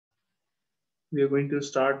We are going to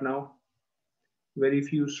start now. Very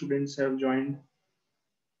few students have joined.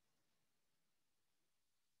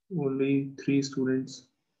 Only 3 students,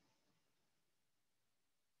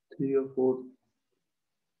 3 or 4.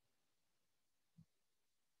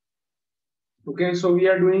 Okay, so we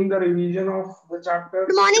are doing the revision of the chapter.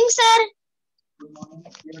 Good morning, sir. Good morning.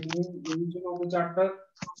 We are doing revision of the chapter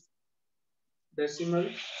decimal.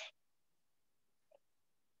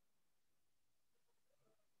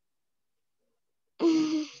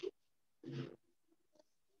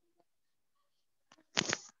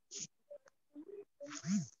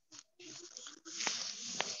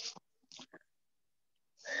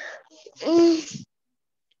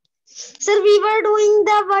 Sir, we were doing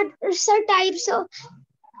the what sir types of.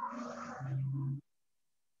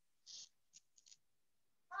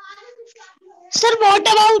 Sir, what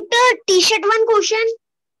about the T-shirt one question?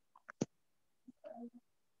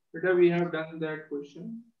 Better, we have done that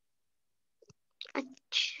question.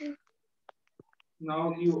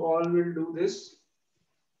 Now you all will do this.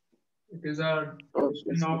 It is a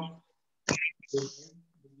question of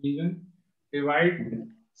division. Divide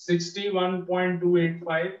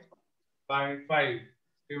 61.285 by 5.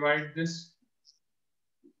 Divide this.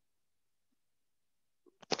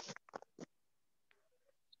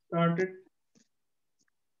 Start it.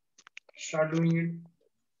 Start doing it.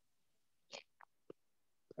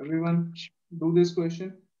 Everyone, do this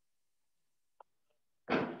question.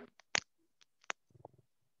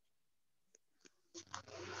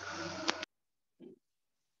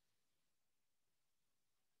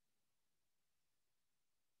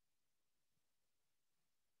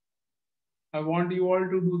 I want you all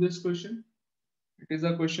to do this question. It is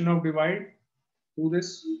a question of divide. Do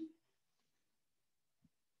this.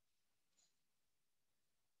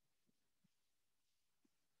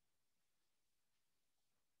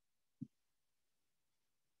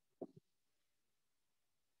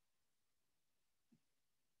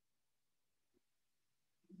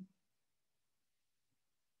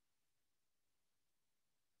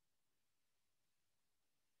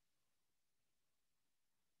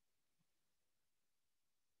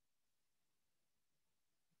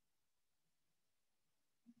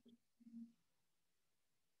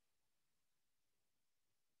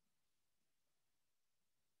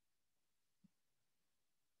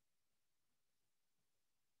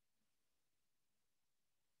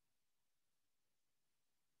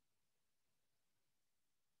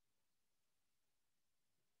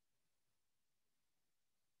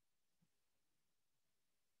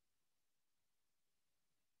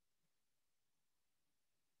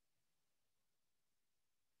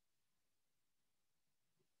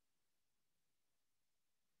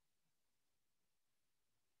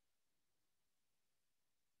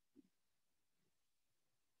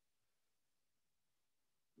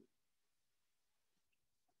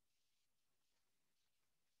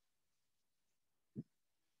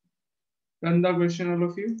 Done the question, all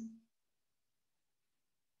of you?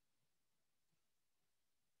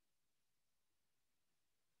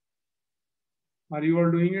 Are you all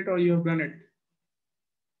doing it or you have done it?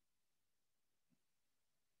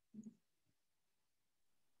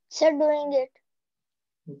 Sir, doing it.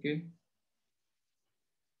 Okay.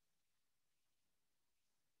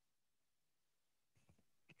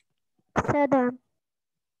 Sir, done.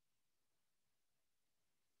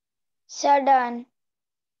 Sir, done.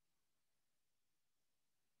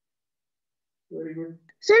 Very good.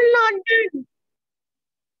 Sir, not done.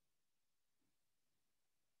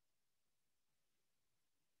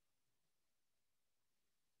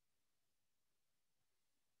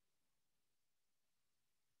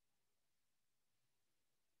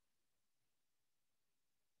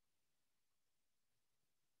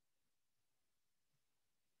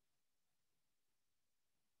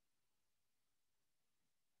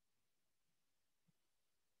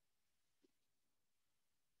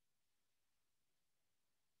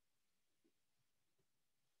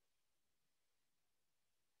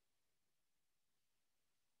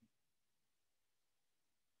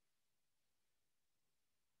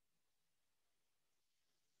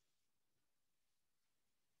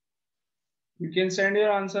 You can send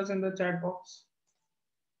your answers in the chat box.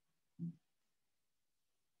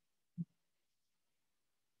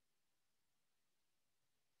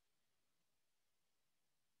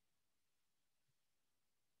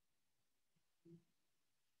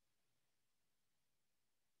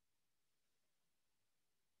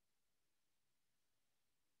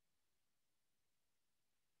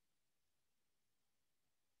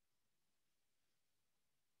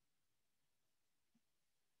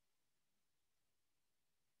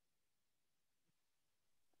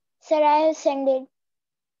 Sir, I have sent it.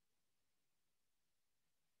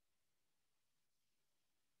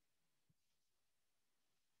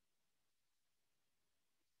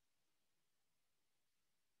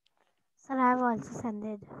 Sir, I have also sent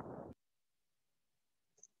it.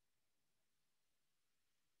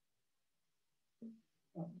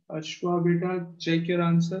 Ashwa, beta, check your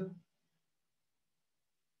answer.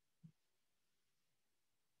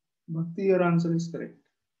 Bhakti, your answer is correct.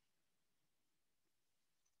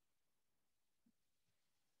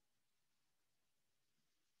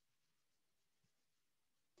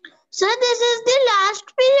 Sir, this is the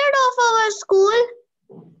last period of our school.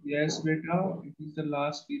 Yes, beta, it is the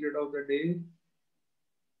last period of the day.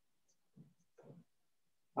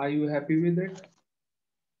 Are you happy with it?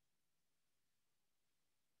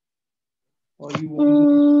 Or you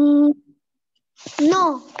want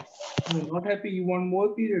No. no, not happy, you want more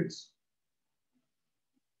periods?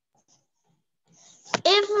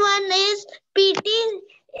 If one is PT,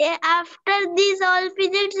 after these all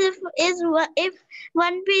periods, if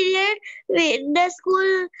one period the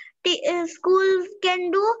school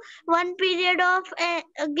can do one period of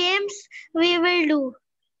games, we will do.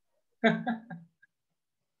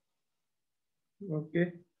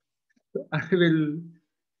 Okay. So I will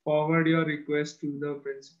forward your request to the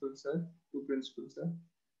principal sir,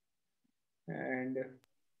 And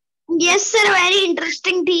Yes, sir. Very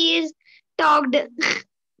interesting. He is talked.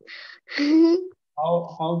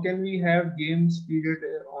 how can we have games period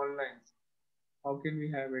online? How can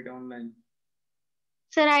we have it online?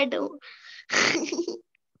 Sir, I do.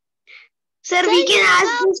 Sir, we can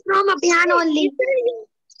ask this from Abhiyan only.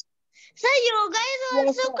 Sir, yoga is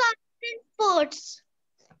also counted in sports.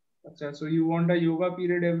 Achha, so you want a yoga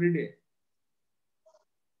period every day?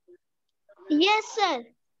 Yes, sir.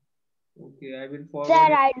 Okay, I will forward. Sir,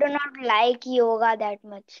 I do not like yoga that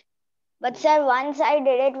much. But sir, once I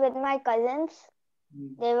did it with my cousins.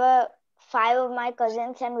 There were 5 of my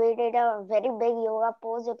cousins and we did a very big yoga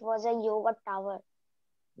pose. It was a yoga tower.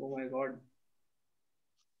 Oh my God.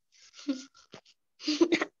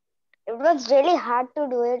 It was really hard to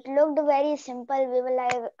do. It looked very simple. We were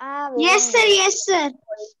like, yes, sir. Yes, sir.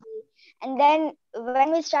 And then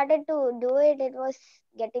when we started to do it, it was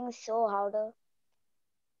getting so harder.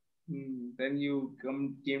 Then you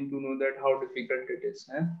came to know that how difficult it is,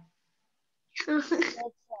 huh?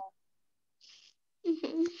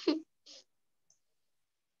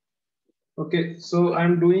 Okay, so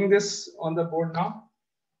I'm doing this on the board now.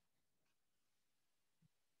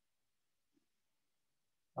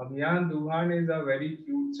 Abhiyan Duhan is a very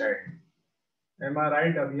cute child. Am I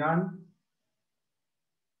right, Abhiyan?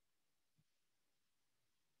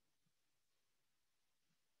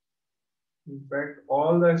 In fact,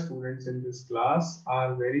 all the students in this class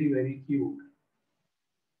are very, very cute.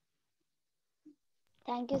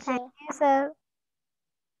 Thank you, sir. Thank you, sir.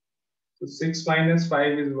 So 6 minus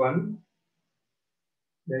 5 is 1.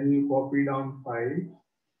 Then you copy down 5.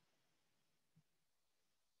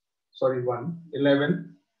 Sorry, 1.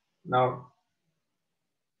 11. Now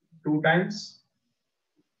 2 times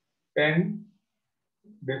 10.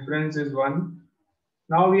 Difference is 1.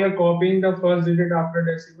 Now we are copying the first digit after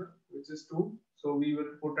decimal, which is 2. So we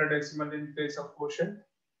will put a decimal in place of quotient.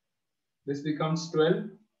 This becomes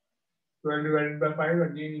 12. 12 divided by 5.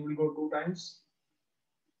 Again, you will go 2 times.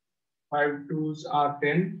 5 2s are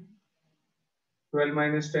 10. 12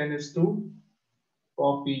 minus 10 is 2.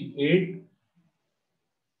 Copy 8.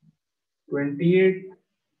 28.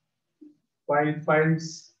 5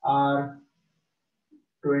 5s are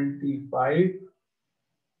 25.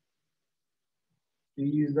 3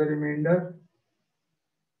 is the remainder.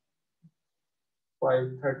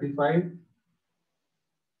 5 35.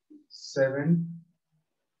 7.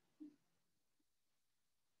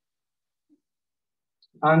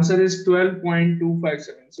 Answer is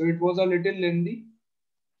 12.257. So it was a little lengthy.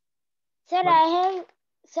 Sir,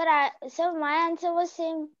 sir, my answer was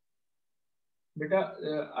same.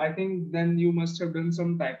 Beta, I think then you must have done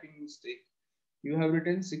some typing mistake. You have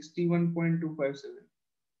written 61.257.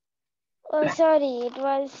 Oh, sorry, it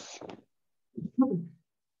was.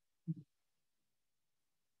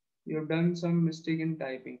 You have done some mistake in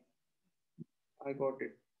typing. I got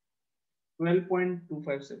it.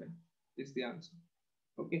 12.257 is the answer.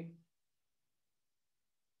 Okay.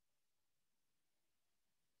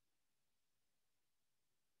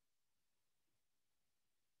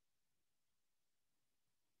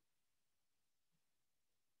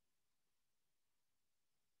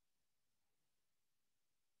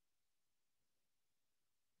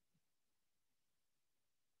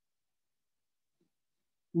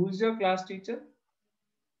 Who is your class teacher?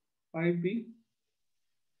 5B?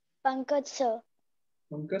 Pankaj, sir.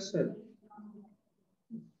 Pankaj sir.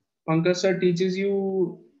 Pankaj sir teaches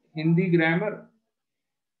you Hindi grammar?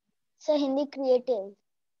 Sir, Hindi creative.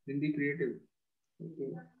 Hindi creative.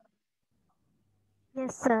 Okay.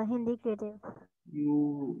 Yes, sir. Hindi creative.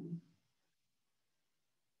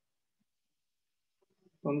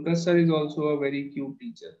 Pankaj sir is also a very cute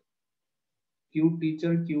teacher. Cute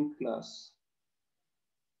teacher, cute class,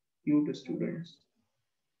 cute students.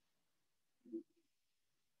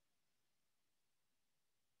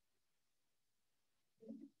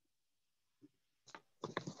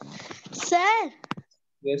 Sir,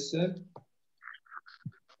 Yes, sir.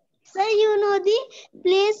 sir, you know the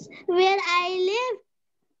place where I live?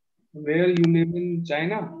 Where you live in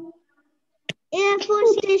China? Air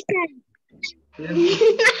Force Station. Air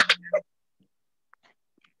Force.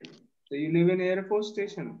 So you live in Air Force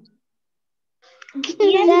Station. Yes,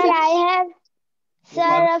 Sir, I have. Your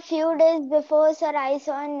father- Sir, a few days before, sir, I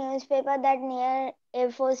saw in newspaper that near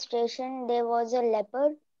Air Force Station there was a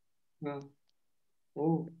leopard.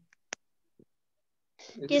 Oh.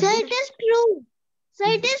 sir, it is true. Sir,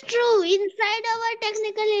 it is true. Inside our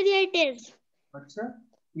technical area it is. Acha?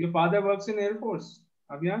 Your father works in Air Force,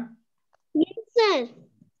 Abhiyan? Yes, sir.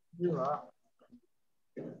 Wow.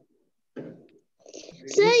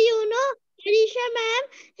 Sir, you know, Arisha ma'am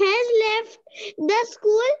has left the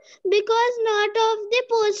school because not of the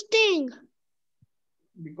posting.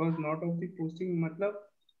 Because not of the posting, matlab?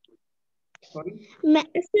 Sorry?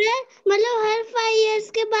 Sir मतलब हर 5 years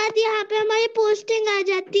के बाद यहाँ पे हमारी posting आ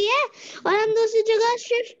जाती है और हम दूसरी जगह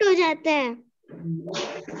शिफ्ट हो जाते हैं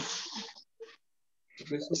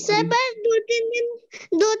सर पर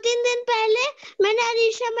 2-3 दिन पहले मैंने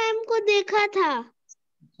अरीशा मैम को देखा था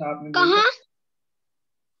कहाँ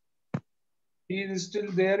He is still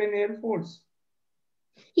there in Air Force.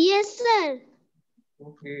 Yes sir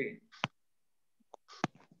Okay.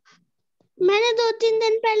 मैंने 2-3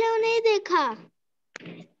 दिन पहले उन्हें देखा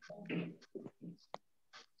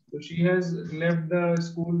So she has left the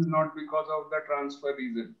school not because of the transfer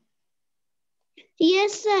reason.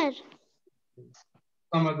 Yes sir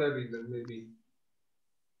Some other reason maybe.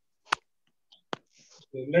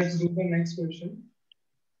 So let's do the next question.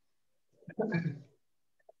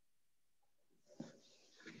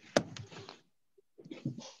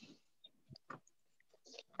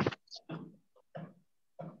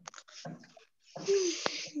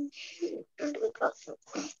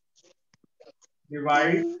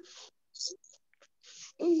 Divide.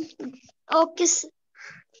 Okay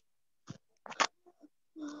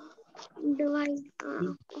divide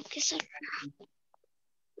okay sir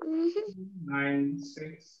 9,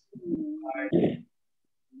 6, 5,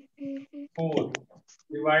 4.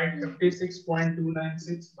 Divide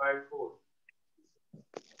 56.296 by 4.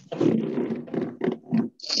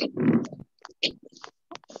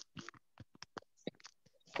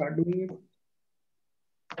 Start doing it.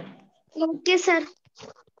 Okay sir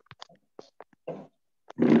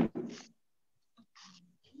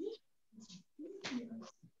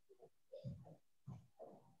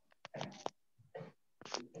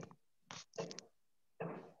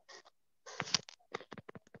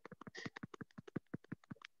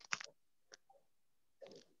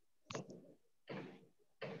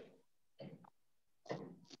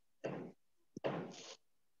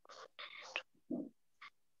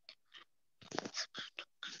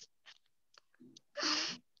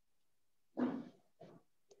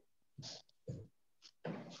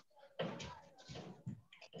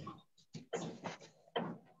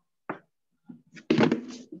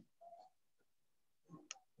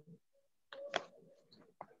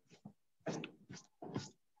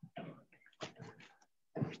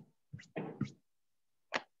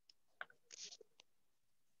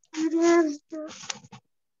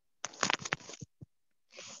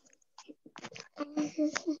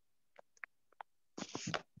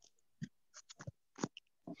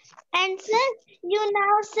And sir, you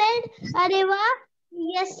now said, Areva,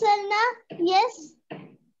 yes sir, na? Yes.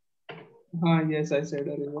 Yes, I said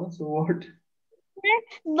Areva. So what?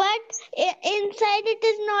 But inside it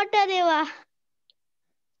is not Areva.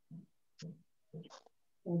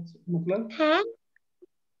 Matlab? Huh?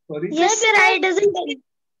 Sorry? Yes, sir, I doesn't.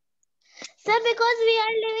 Sir, because we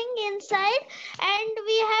are living inside and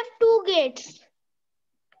we have 2 gates.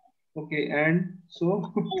 Okay, and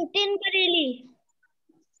so? In Bareilly.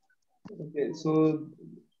 Okay, so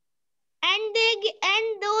And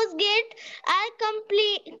those gates are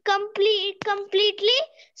completely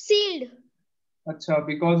sealed. Acha,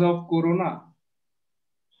 because of Corona.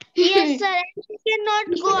 Yes, sir. You cannot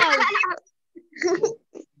go out.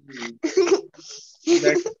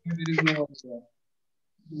 That there is no answer.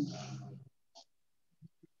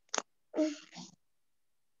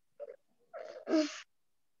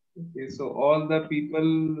 Okay, so all the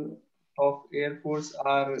people of Air Force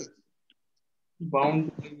are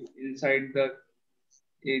bound to live inside the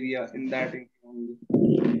area in that area only.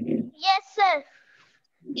 Yes, sir.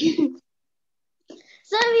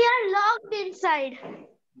 Sir, we are locked inside.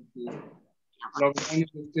 Okay. Lockdown is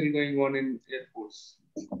still going on in airports.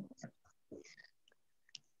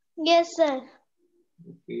 Yes, sir.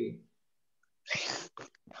 Okay.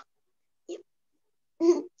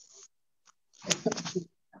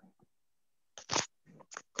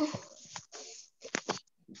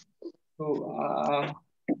 So,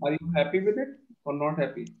 are you happy with it or not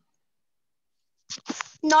happy?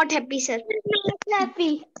 Not happy, sir. Not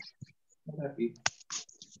happy. Not happy.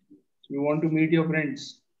 You want to meet your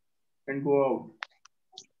friends and go out.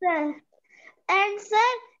 Sir. And sir,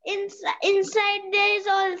 inside there is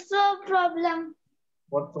also a problem.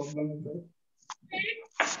 What problem is there?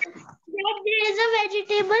 That there is a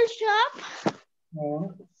vegetable shop.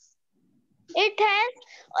 It has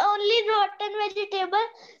only rotten vegetable.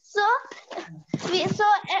 So we have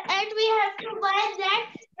to buy that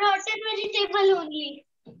rotten vegetable only.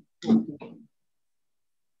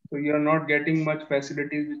 So you are not getting much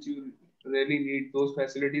facilities which you really need. Those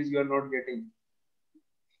facilities you are not getting.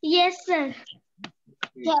 Yes, sir.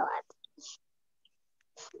 Okay.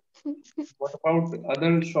 What about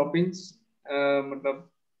other shoppings? Matlab,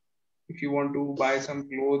 if you want to buy some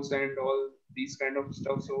clothes and all these kind of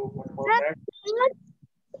stuff, so what about that?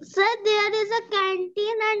 Sir, there is a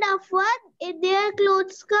canteen and after their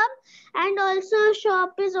clothes come and also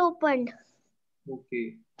shop is opened.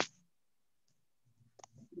 Okay.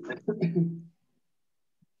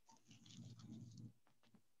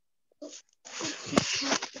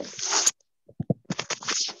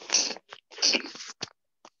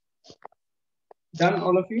 Done,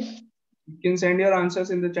 all of you? You can send your answers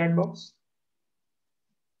in the chat box.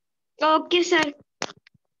 Okay, sir.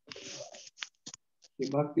 Okay,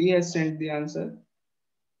 Bhakti has sent the answer.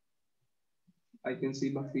 I can see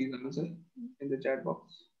Bhakti's answer in the chat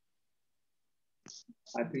box.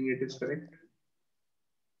 I think it is correct.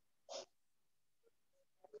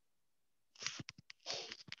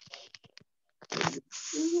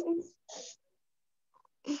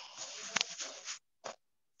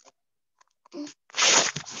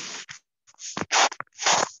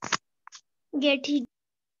 Get it.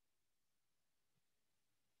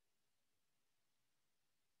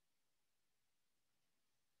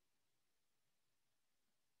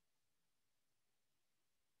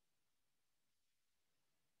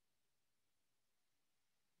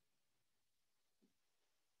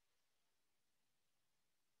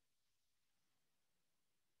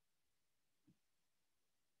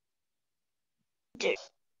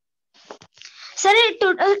 Sir,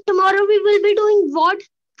 tomorrow we will be doing what?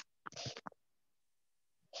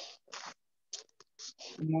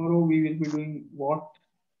 Tomorrow we will be doing what?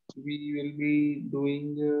 We will be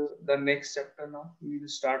doing the next chapter now. We will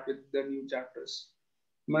start with the new chapters.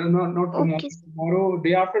 Well, not tomorrow. Okay. Tomorrow,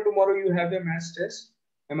 day after tomorrow, you have a maths test.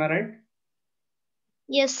 Am I right?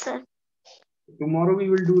 Yes, sir. Tomorrow we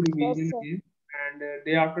will do revision Yes, sir. again, and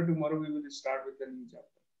day after tomorrow we will start with the new chapter.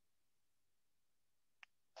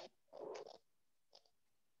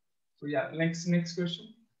 So yeah, next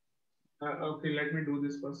question. Okay, let me do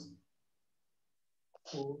this first.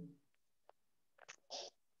 So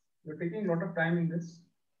you're taking a lot of time in this.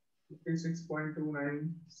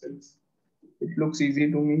 56.296. It looks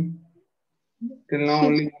easy to me. Till now,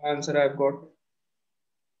 only one answer I've got.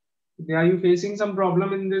 Okay, are you facing some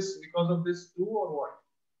problem in this because of this too, or what?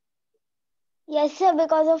 Yes, sir,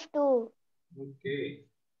 because of 2. Okay.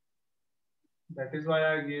 That is why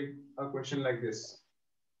I gave a question like this.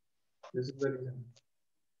 This is the reason.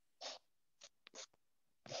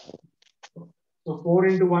 So 4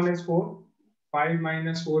 into 1 is 4. 5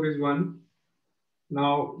 minus 4 is 1.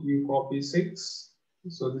 Now you copy 6.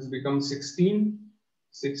 So this becomes 16.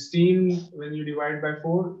 16, when you divide by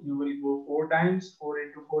 4, you will go 4 times. 4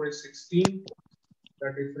 into 4 is 16. The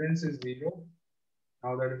difference is 0.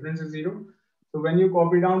 Now the difference is 0. So when you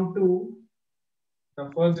copy down 2,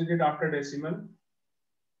 the first digit after decimal,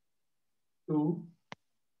 2,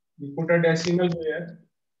 you put a decimal here.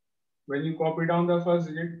 When you copy down the first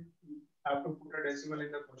digit, you have to put a decimal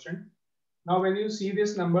in the quotient. Now when you see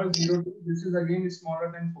this number 0, 2, this is again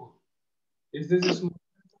smaller than 4. Is this smaller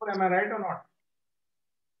than 4? Am I right or not?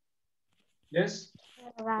 Yes?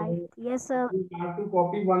 Right. So Yes, sir. you have to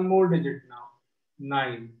copy one more digit now,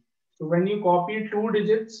 9. So when you copy 2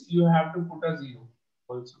 digits, you have to put a 0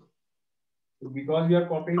 also. So because you are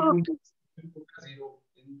copying 2 digits, you put a 0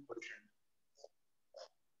 in quotient.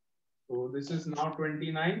 So this is now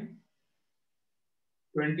 29.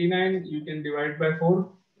 29 you can divide by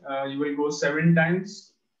 4. You will go 7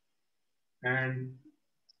 times and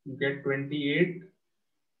you get 28.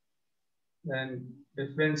 Then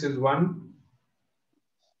difference is 1.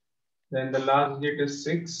 Then the last digit is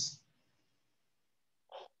 6.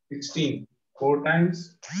 16. 4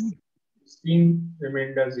 times 16,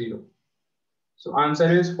 remainder 0. So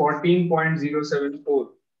answer is 14.074.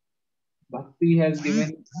 Bhakti has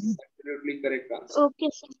given absolutely correct answer. Okay,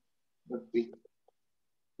 sir. Bhakti.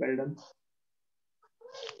 Well done.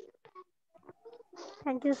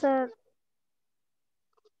 Thank you, sir.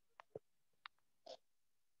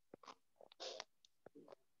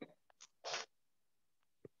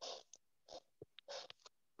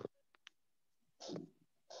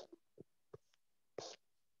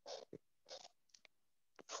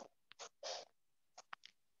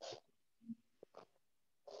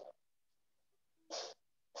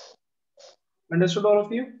 Understood all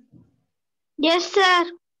of you? Yes, sir.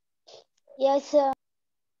 Yes, sir.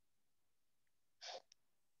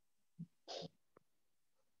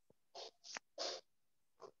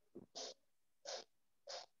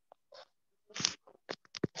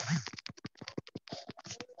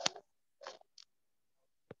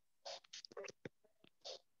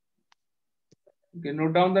 Okay,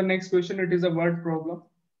 note down the next question. It is a word problem.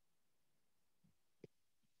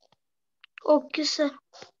 Okay, sir.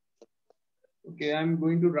 Okay, I'm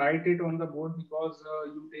going to write it on the board because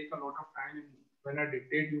you take a lot of time. When I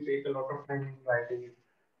dictate, you take a lot of time in writing it.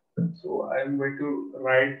 So I'm going to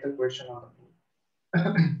write the question on the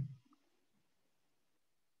board.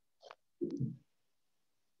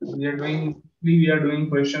 we are doing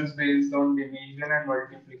questions based on division and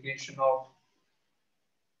multiplication of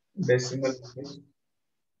decimal units.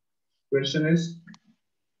 Question is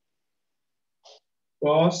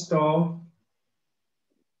cost of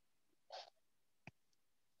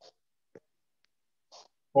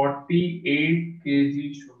 48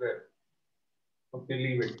 kg sugar. Okay,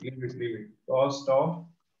 leave it. Cost of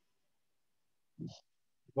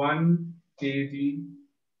 1 kg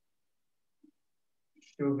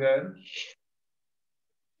sugar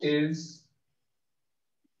is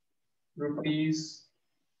rupees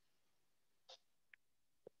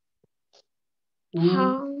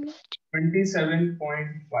How?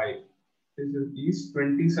 27.5. Is rupees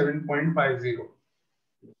 27.50.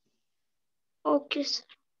 Okay, sir.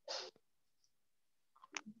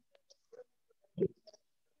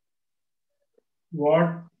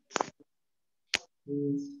 What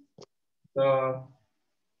is the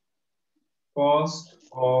cost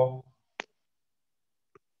of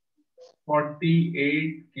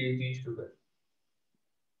 48 kg sugar?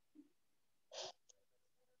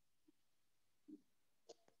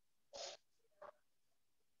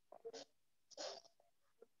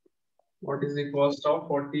 What is the cost of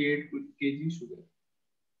 48 kg sugar?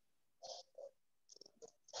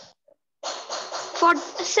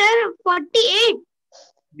 Sir, 48.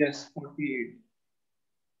 Yes, 48.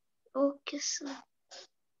 Okay, sir.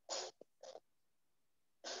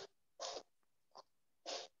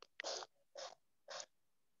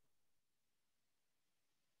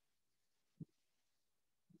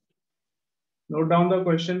 Note down the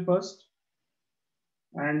question first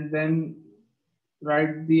and then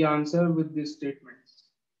write the answer with these statements.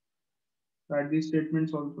 Write these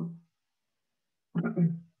statements also.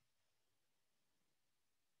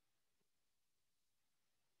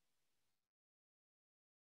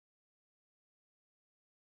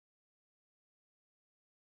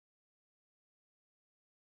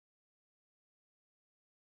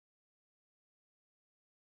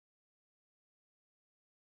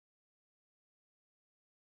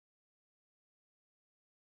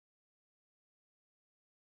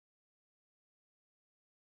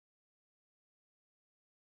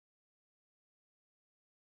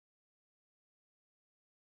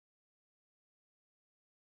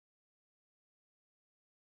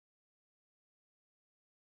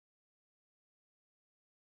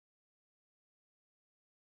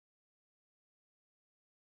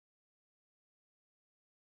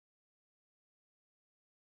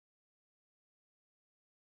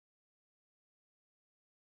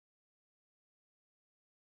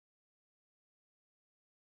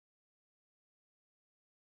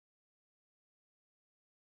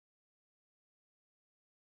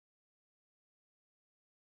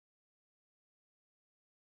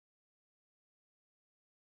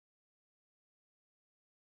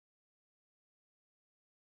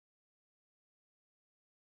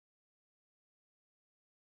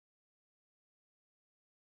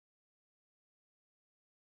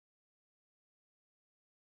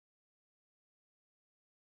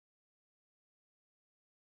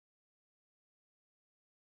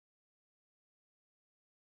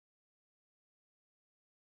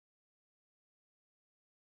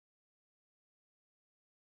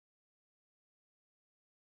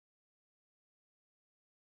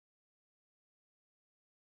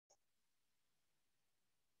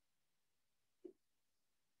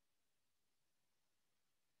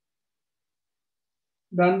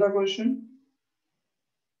 Done the question?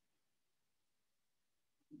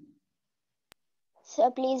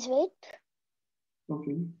 Sir, please wait.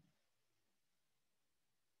 Okay.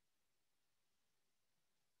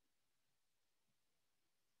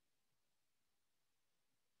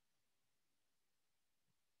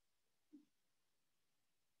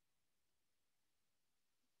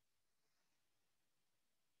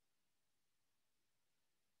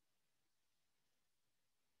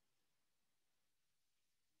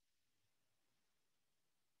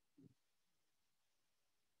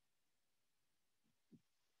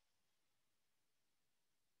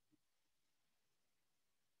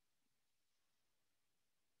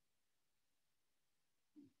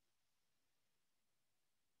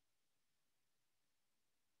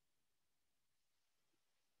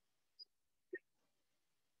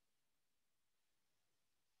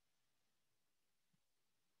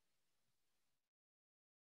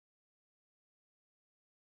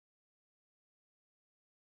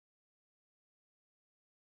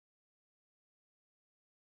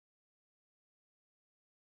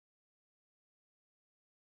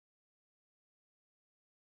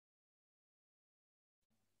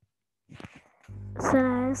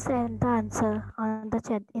 Sir, I sent the answer on the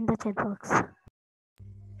chat in the chat box.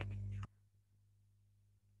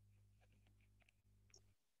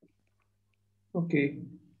 Okay.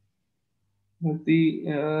 Bhakti,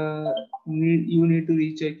 you need to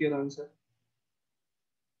recheck your answer.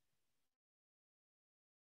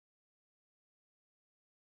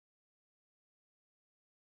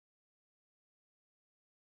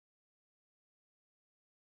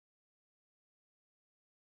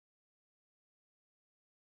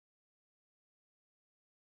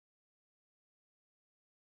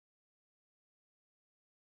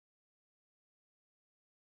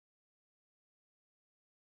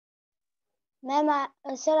 Ma'am,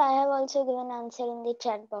 sir, I have also given answer in the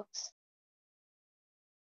chat box.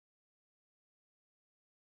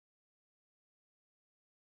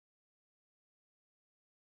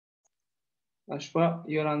 Ashfa,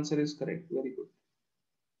 your answer is correct. Very good.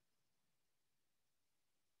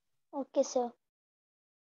 Okay, sir.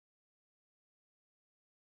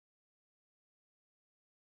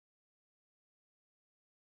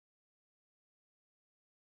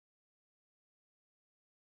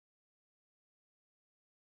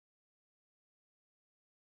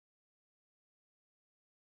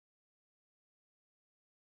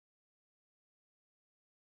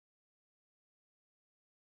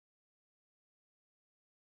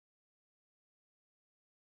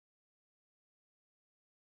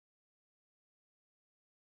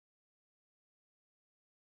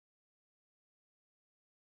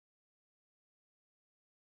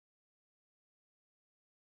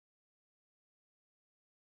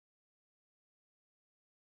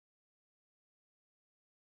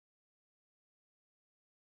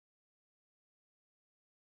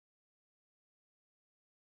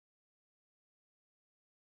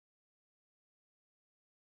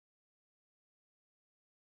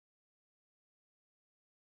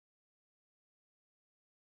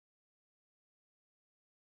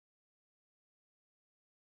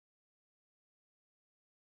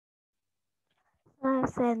 Sir, I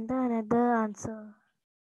sent the another answer.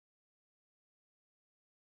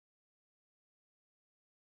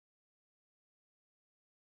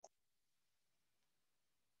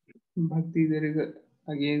 Bhakti, there is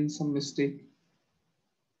again some mistake.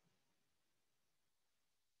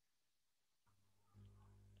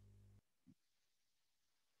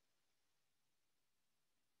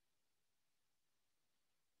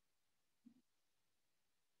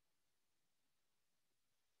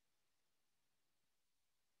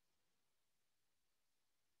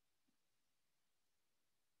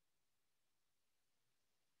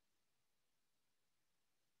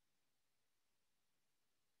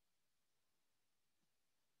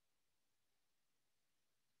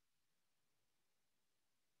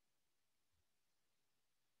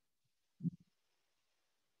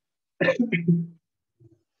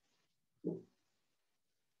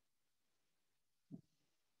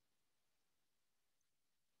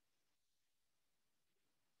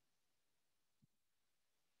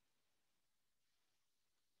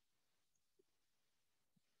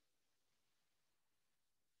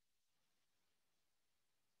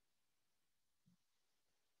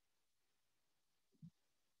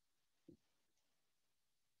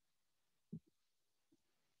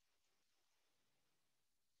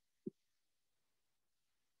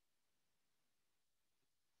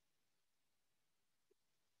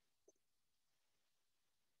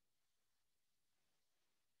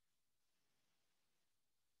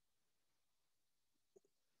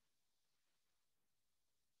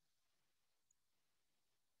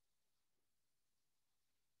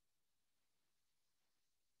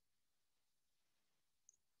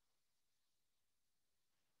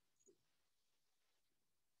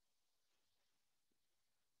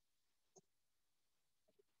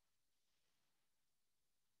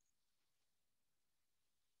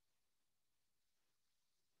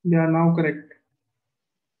 Yeah, now correct.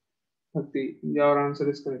 Bhakti, your answer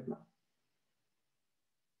is correct now.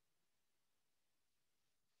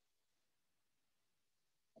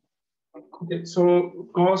 Okay, so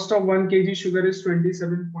cost of 1 kg sugar is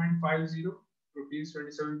 27.50 rupees,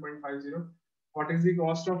 27.50. What is the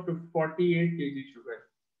cost of 48 kg sugar?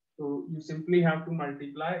 So you simply have to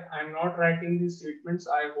multiply. I'm not writing these statements.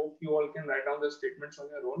 I hope you all can write down the statements on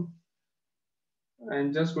your own.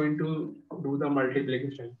 I'm just going to do the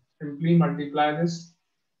multiplication. Simply multiply this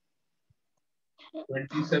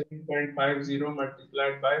 27.50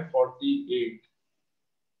 multiplied by 48.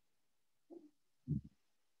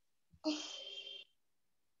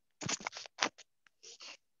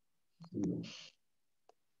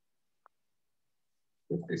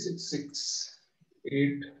 56, 6,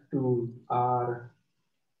 8, 2 are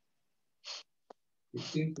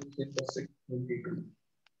 16, 16 plus 6, 22.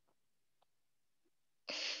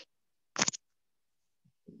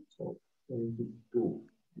 So 22.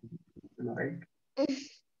 Am I right?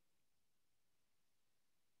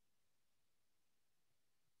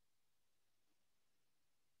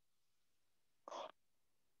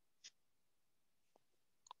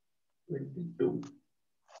 Two.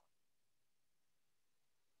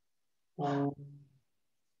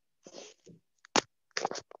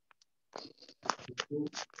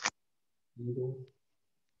 0,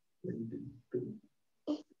 22,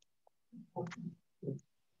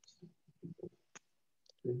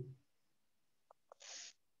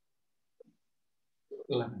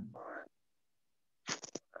 11.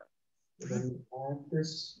 When you add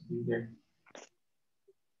this, you get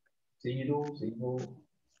 0, 0,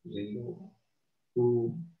 0,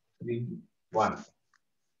 2, 3, 1.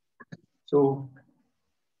 So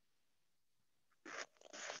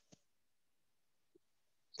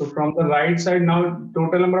from the right side now,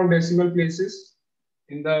 total number of decimal places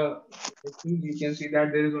in the, you can see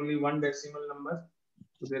that there is only one decimal number.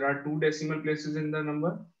 So there are two decimal places in the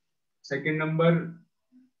number. Second number,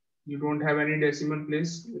 you don't have any decimal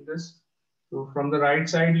place with this. So from the right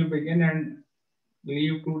side, you begin and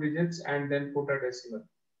leave two digits and then put a decimal.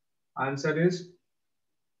 Answer is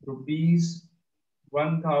rupees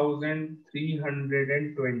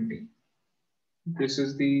 1320. This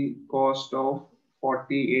is the cost of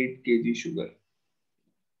 48 kg sugar.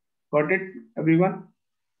 Got it, everyone?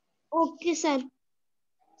 Okay, sir.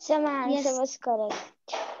 So my answer Yes. was correct.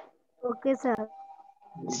 Okay, sir.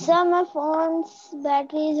 So my phone's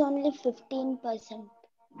battery is only 15%.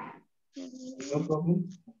 No problem.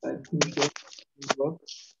 I think so. It will work.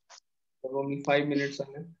 There are only 5 minutes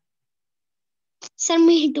left. Sir,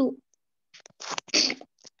 me too.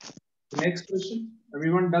 Next question.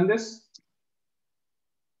 Everyone done this?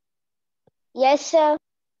 Yes, sir.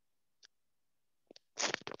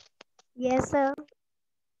 Yes, sir.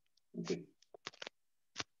 Okay.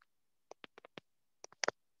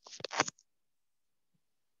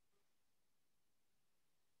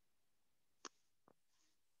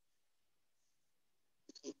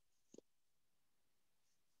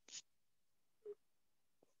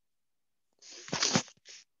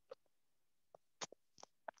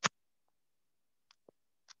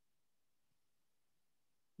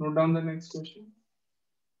 Note down the next question.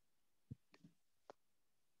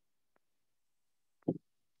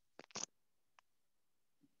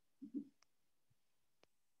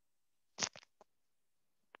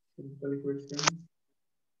 Simple question.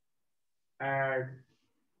 Add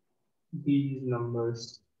these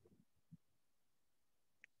numbers.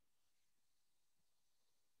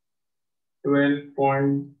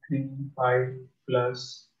 12.35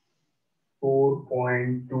 plus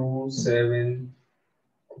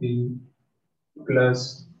 4.273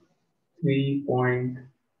 plus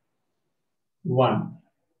 3.1.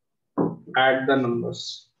 Add the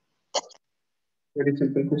numbers. Very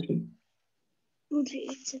simple question.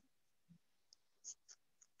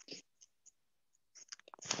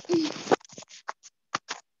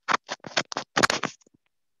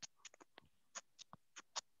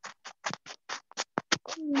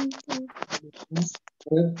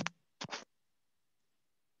 Correct.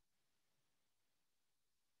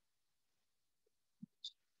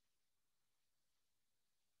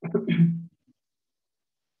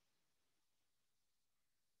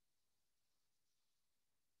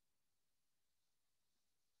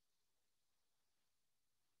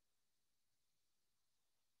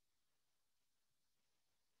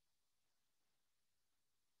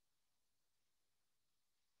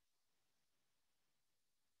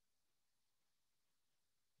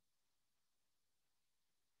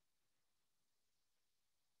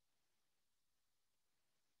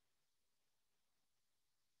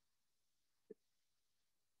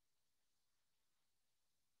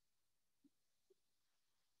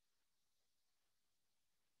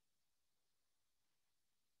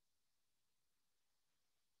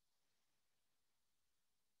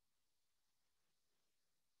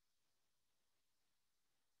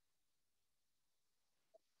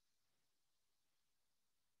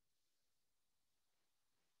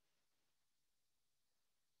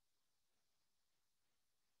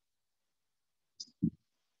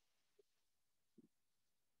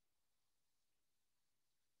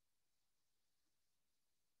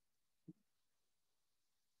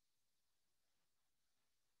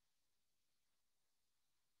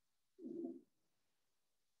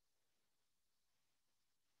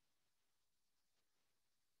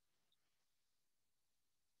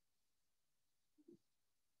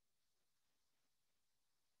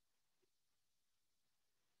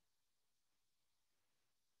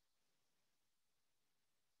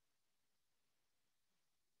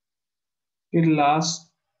 The last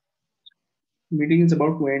meeting is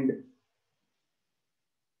about to end.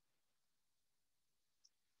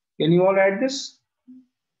 Can you all add this?